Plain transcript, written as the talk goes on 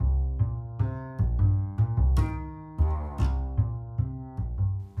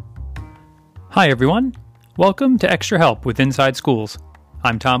Hi everyone, welcome to Extra Help with Inside Schools.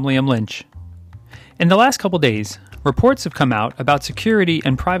 I'm Tom Liam Lynch. In the last couple days, reports have come out about security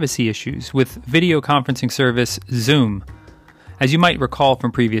and privacy issues with video conferencing service Zoom. As you might recall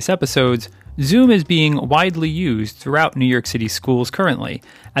from previous episodes, Zoom is being widely used throughout New York City schools currently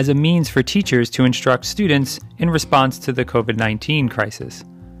as a means for teachers to instruct students in response to the COVID-19 crisis.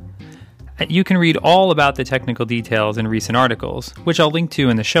 You can read all about the technical details in recent articles, which I'll link to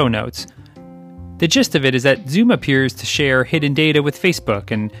in the show notes. The gist of it is that Zoom appears to share hidden data with Facebook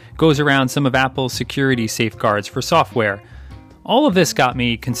and goes around some of Apple's security safeguards for software. All of this got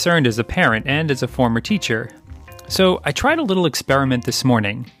me concerned as a parent and as a former teacher. So I tried a little experiment this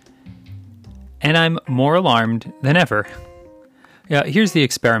morning, and I'm more alarmed than ever. Here's the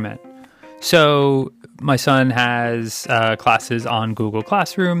experiment. So my son has classes on Google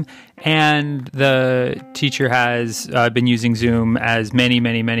Classroom, and the teacher has been using Zoom, as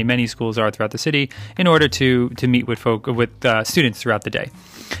many schools are throughout the city, in order to meet with students throughout the day.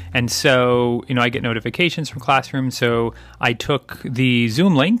 And so, I get notifications from Classroom. So I took the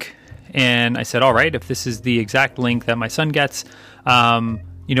Zoom link and I said, all right, if this is the exact link that my son gets, I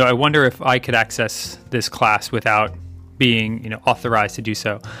wonder if I could access this class without being authorized to do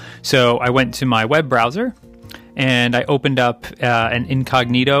so. So I went to my web browser and I opened up an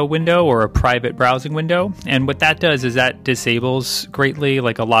incognito window or a private browsing window. And what that does is that disables greatly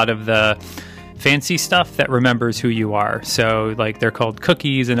like a lot of the fancy stuff that remembers who you are. So like they're called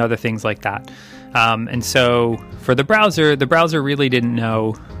cookies and other things like that. And so for the browser really didn't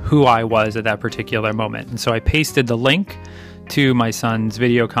know who I was at that particular moment. And so I pasted the link to my son's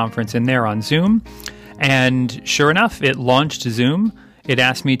video conference in there on Zoom. And sure enough, it launched Zoom. It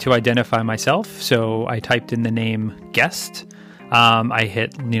asked me to identify myself, so I typed in the name guest. I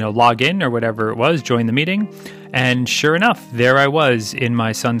hit, log in or whatever it was, join the meeting. And sure enough, there I was in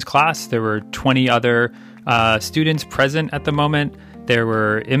my son's class. There were 20 other students present at the moment. There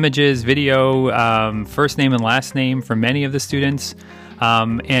were images, video, first name and last name for many of the students.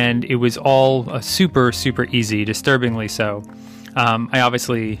 And it was all super, super easy, disturbingly so. I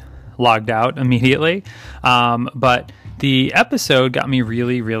obviously logged out immediately, but the episode got me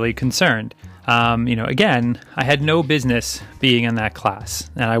really, really concerned. Again, I had no business being in that class,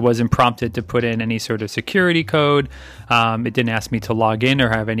 and I wasn't prompted to put in any sort of security code. It didn't ask me to log in or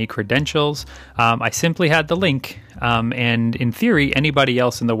have any credentials. I simply had the link, and in theory, anybody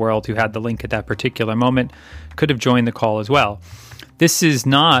else in the world who had the link at that particular moment could have joined the call as well. This is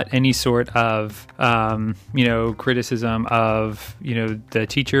not any sort of, criticism of, the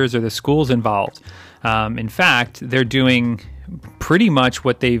teachers or the schools involved. In fact, they're doing pretty much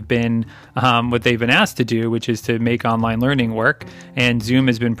what they've been asked to do, which is to make online learning work. And Zoom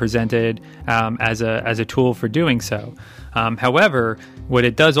has been presented as a tool for doing so. However, what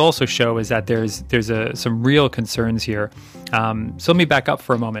it does also show is that there's some real concerns here. So let me back up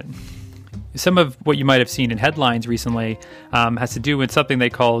for a moment. Some of what you might have seen in headlines recently has to do with something they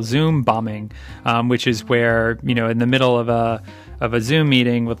call Zoom bombing, which is where, in the middle of a Zoom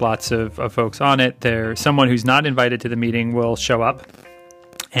meeting with lots of folks on it, someone who's not invited to the meeting will show up,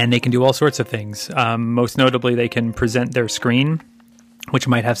 and they can do all sorts of things. Most notably, they can present their screen, which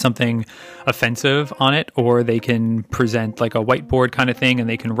might have something offensive on it, or they can present like a whiteboard kind of thing and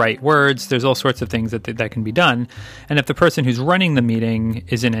they can write words. There's all sorts of things that can be done. And if the person who's running the meeting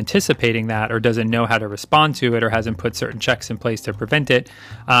isn't anticipating that or doesn't know how to respond to it or hasn't put certain checks in place to prevent it,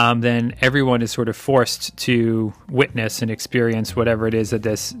 then everyone is sort of forced to witness and experience whatever it is that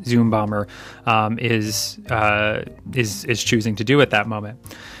this Zoom bomber is choosing to do at that moment.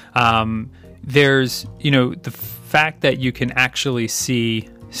 There's, the fact that you can actually see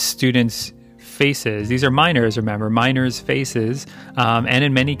students' faces. These are minors, remember, minors' faces, and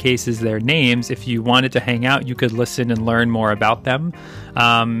in many cases their names. If you wanted to hang out, you could listen and learn more about them.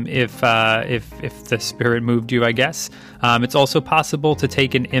 If the spirit moved you, I guess. It's also possible to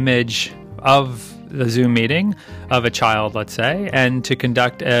take an image of the Zoom meeting of a child, let's say, and to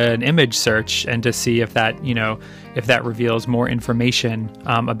conduct an image search and to see if that reveals more information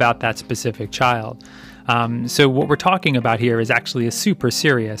about that specific child. So what we're talking about here is actually a super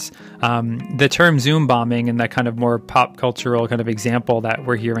serious. The term Zoom bombing and that kind of more pop cultural kind of example that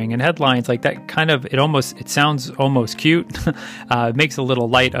we're hearing in headlines, like that kind of, it sounds almost cute. It makes a little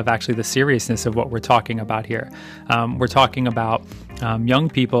light of actually the seriousness of what we're talking about here. We're talking about young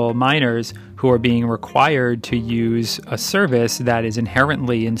people, minors, who are being required to use a service that is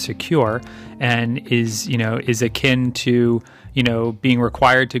inherently insecure and is akin to, being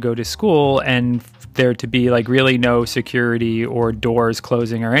required to go to school and there to be like really no security or doors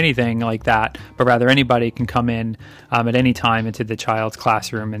closing or anything like that, but rather anybody can come in at any time into the child's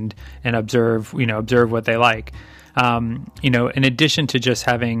classroom and observe what they like. In addition to just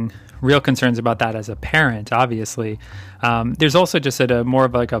having real concerns about that as a parent, obviously, there's also just at a more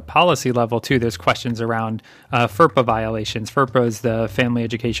of like a policy level too, there's questions around FERPA violations. FERPA is the Family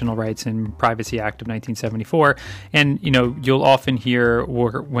Educational Rights and Privacy Act of 1974. And, you'll often hear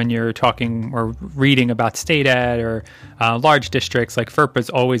when you're talking or reading about state ed or large districts, like FERPA is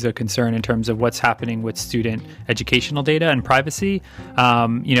always a concern in terms of what's happening with student educational data and privacy.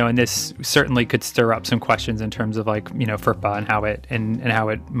 And this certainly could stir up some questions in terms of like, FERPA and how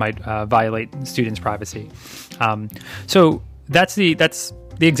it might violate students' privacy. So that's the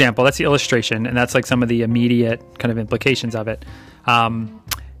example, that's the illustration, and that's like some of the immediate kind of implications of it.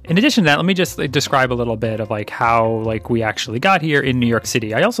 In addition to that, let me just describe a little bit of like how like we actually got here in New York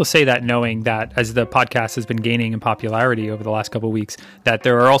City. I also say that knowing that as the podcast has been gaining in popularity over the last couple of weeks, that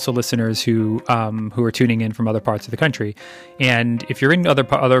there are also listeners who are tuning in from other parts of the country. And if you're in other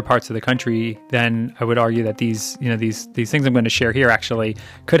parts of the country, then I would argue that these things I'm going to share here actually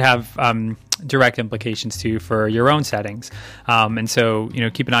could have direct implications too for your own settings. And so,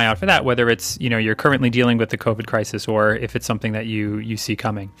 keep an eye out for that, whether it's, you're currently dealing with the COVID crisis or if it's something that you see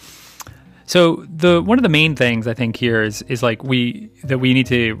coming. So one of the main things I think here is like we need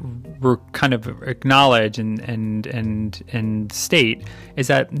to kind of acknowledge and state is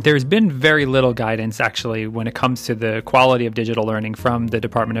that there's been very little guidance actually when it comes to the quality of digital learning from the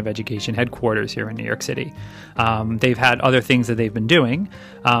Department of Education headquarters here in New York City. They've had other things that they've been doing,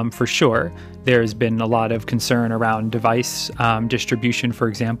 for sure. There's been a lot of concern around device distribution, for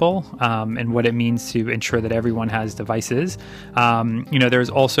example, and what it means to ensure that everyone has devices. There's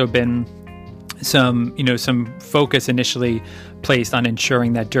also been some focus initially placed on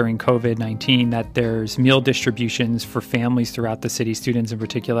ensuring that during COVID-19 that there's meal distributions for families throughout the city, students in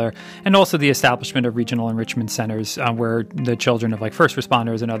particular, and also the establishment of regional enrichment centers where the children of like first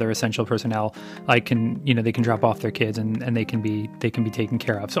responders and other essential personnel they can drop off their kids and they can be taken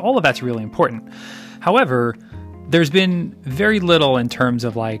care of. So all of that's really important. However, there's been very little in terms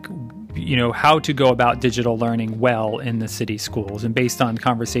of like how to go about digital learning well in the city schools. And based on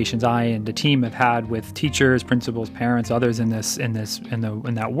conversations I and the team have had with teachers, principals, parents, others in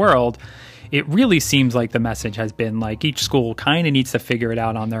that world, it really seems like the message has been like each school kind of needs to figure it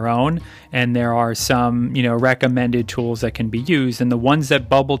out on their own. And there are some, recommended tools that can be used. And the ones that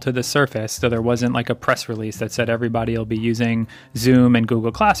bubble to the surface, so there wasn't like a press release that said everybody will be using Zoom and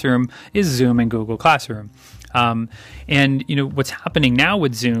Google Classroom, is Zoom and Google Classroom. And what's happening now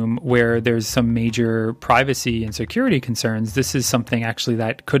with Zoom, where there's some major privacy and security concerns, this is something actually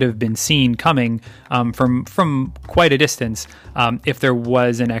that could have been seen coming from quite a distance if there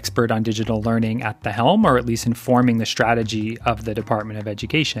was an expert on digital learning at the helm, or at least informing the strategy of the Department of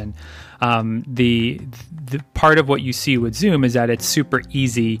Education. The part of what you see with Zoom is that it's super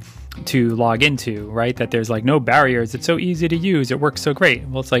easy to log into, right? That there's like no barriers. It's so easy to use. It works so great.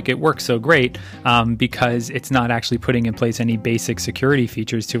 Well, it's like it works so great because it's not actually putting in place any basic security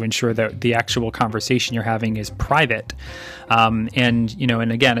features to ensure that the actual conversation you're having is private. And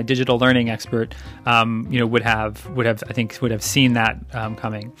again, a digital learning expert, would have seen that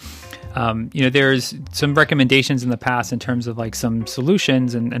coming. There's some recommendations in the past in terms of like some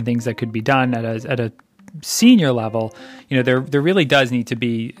solutions and things that could be done at a senior level. There really does need to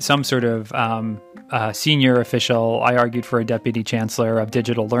be some sort of senior official. I argued for a deputy chancellor of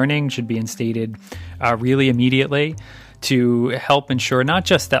digital learning should be instated really immediately to help ensure not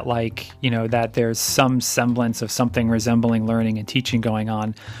just that that there's some semblance of something resembling learning and teaching going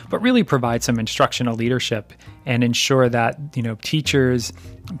on, but really provide some instructional leadership and ensure that teachers,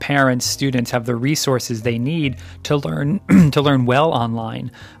 parents, students have the resources they need to learn well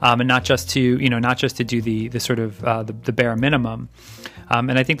online, and not just to do the sort of the bare minimum.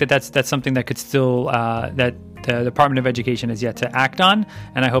 And I think that's something that could still that the Department of Education has yet to act on,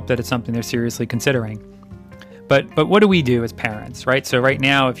 and I hope that it's something they're seriously considering. But what do we do as parents, right? So right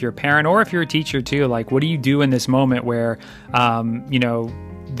now, if you're a parent or if you're a teacher too, like what do you do in this moment where,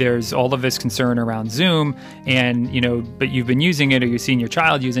 there's all of this concern around Zoom and, but you've been using it or you've seen your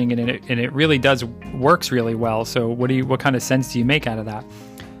child using it and it really works really well. So what kind of sense do you make out of that?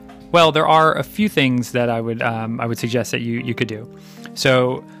 Well, there are a few things that I would suggest that you could do.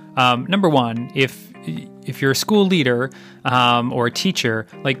 So number one, if you're a school leader or a teacher,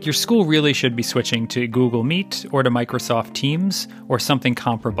 like your school really should be switching to Google Meet or to Microsoft Teams or something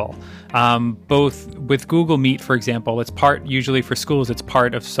comparable. Both with Google Meet, for example, it's part, usually for schools, it's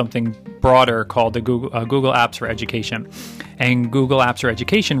part of something broader called the Google Apps for Education. And Google Apps for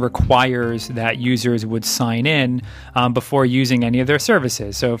Education requires that users would sign in before using any of their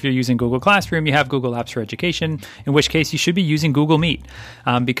services. So if you're using Google Classroom, you have Google Apps for Education, in which case you should be using Google Meet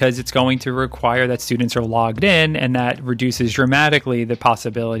because it's going to require that students are logged in, and that reduces dramatically the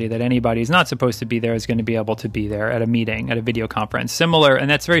possibility that anybody who's not supposed to be there is going to be able to be there at a meeting, at a video conference. Similar, and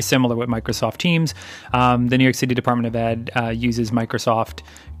that's very similar with Microsoft Teams. The New York City Department of Ed uses Microsoft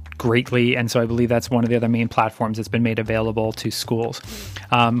greatly, and so I believe that's one of the other main platforms that's been made available to schools.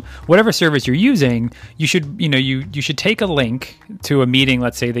 Whatever service you're using, you should take a link to a meeting,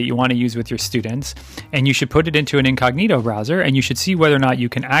 let's say, that you want to use with your students, and you should put it into an incognito browser, and you should see whether or not you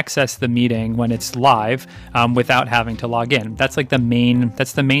can access the meeting when it's live without having to log in. That's like the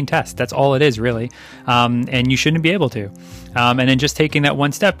main test. That's all it is, really, and you shouldn't be able to. And then just taking that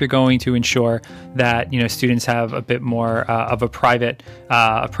one step, you're going to ensure that students have a bit more of a private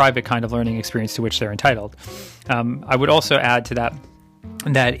kind of learning experience to which they're entitled. I would also add to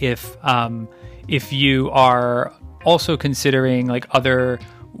that if you are also considering like other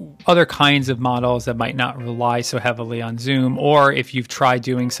kinds of models that might not rely so heavily on Zoom, or if you've tried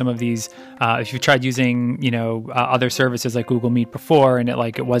doing some of these, if you've tried using, other services like Google Meet before, and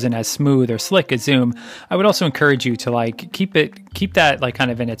it wasn't as smooth or slick as Zoom, I would also encourage you to keep that like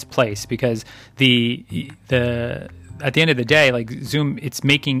kind of in its place, because at the end of the day, like Zoom, it's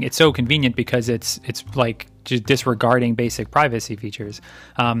so convenient because it's like just disregarding basic privacy features.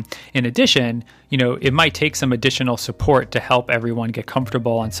 In addition, it might take some additional support to help everyone get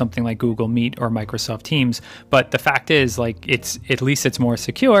comfortable on something like Google Meet or Microsoft Teams. But the fact is, like, at least it's more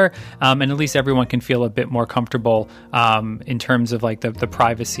secure, and at least everyone can feel a bit more comfortable in terms of like the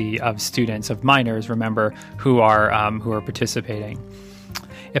privacy of students, of minors, remember, who are participating.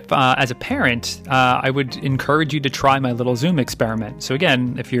 If, as a parent, I would encourage you to try my little Zoom experiment. So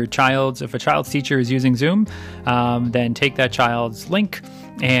again, if a child's teacher is using Zoom, then take that child's link,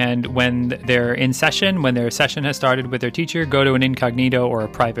 and when they're in session, when their session has started with their teacher, go to an incognito or a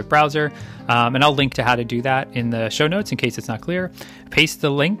private browser, and I'll link to how to do that in the show notes in case it's not clear. Paste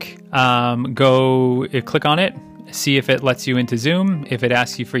the link, click on it, see if it lets you into Zoom. If it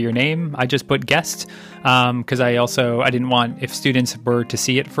asks you for your name, I just put guest, because I didn't want, if students were to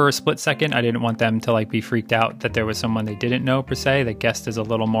see it for a split second, I didn't want them to be freaked out that there was someone they didn't know per se. The guest is a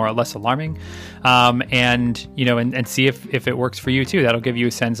little more or less alarming, and see if it works for you too. That'll give you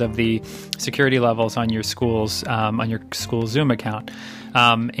a sense of the security levels on your school's Zoom account.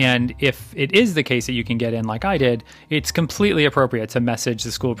 And if it is the case that you can get in like I did, it's completely appropriate to message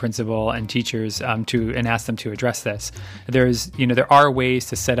the school principal and teachers and ask them to address this. There are ways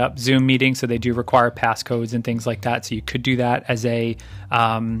to set up Zoom meetings, so they do require passcodes and things like that. So you could do that as a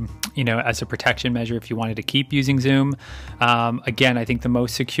protection measure if you wanted to keep using Zoom. Again, I think the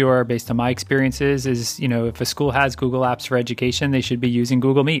most secure, based on my experiences, is if a school has Google Apps for Education, they should be using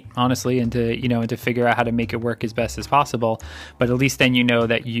Google Meet, honestly, and to figure out how to make it work as best as possible. But at least then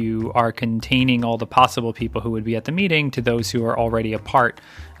that you are containing all the possible people who would be at the meeting to those who are already a part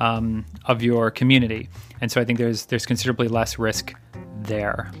of your community. And so I think there's considerably less risk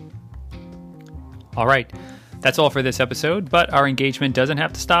there. All right. That's all for this episode, but our engagement doesn't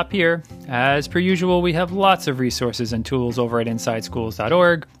have to stop here. As per usual, we have lots of resources and tools over at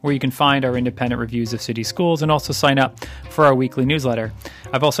InsideSchools.org, where you can find our independent reviews of city schools and also sign up for our weekly newsletter.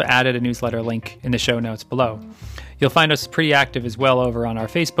 I've also added a newsletter link in the show notes below. You'll find us pretty active as well over on our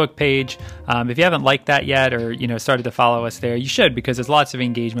Facebook page. If you haven't liked that yet, or started to follow us there, you should, because there's lots of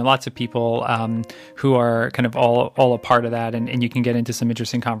engagement, lots of people who are kind of all a part of that, and you can get into some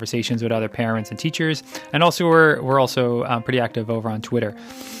interesting conversations with other parents and teachers. And also, we're also pretty active over on Twitter.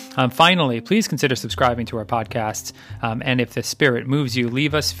 Finally, please consider subscribing to our podcasts. And if the spirit moves you,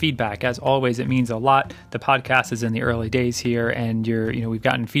 leave us feedback. As always, it means a lot. The podcast is in the early days here, and we've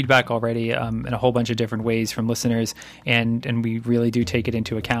gotten feedback already in a whole bunch of different ways from listeners, and we really do take it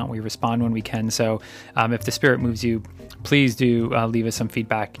into account. We respond when we can. So if the spirit moves you, please do leave us some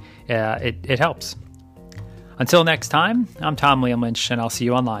feedback. It helps. Until next time, I'm Tom Liam Lynch, and I'll see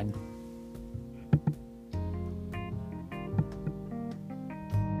you online.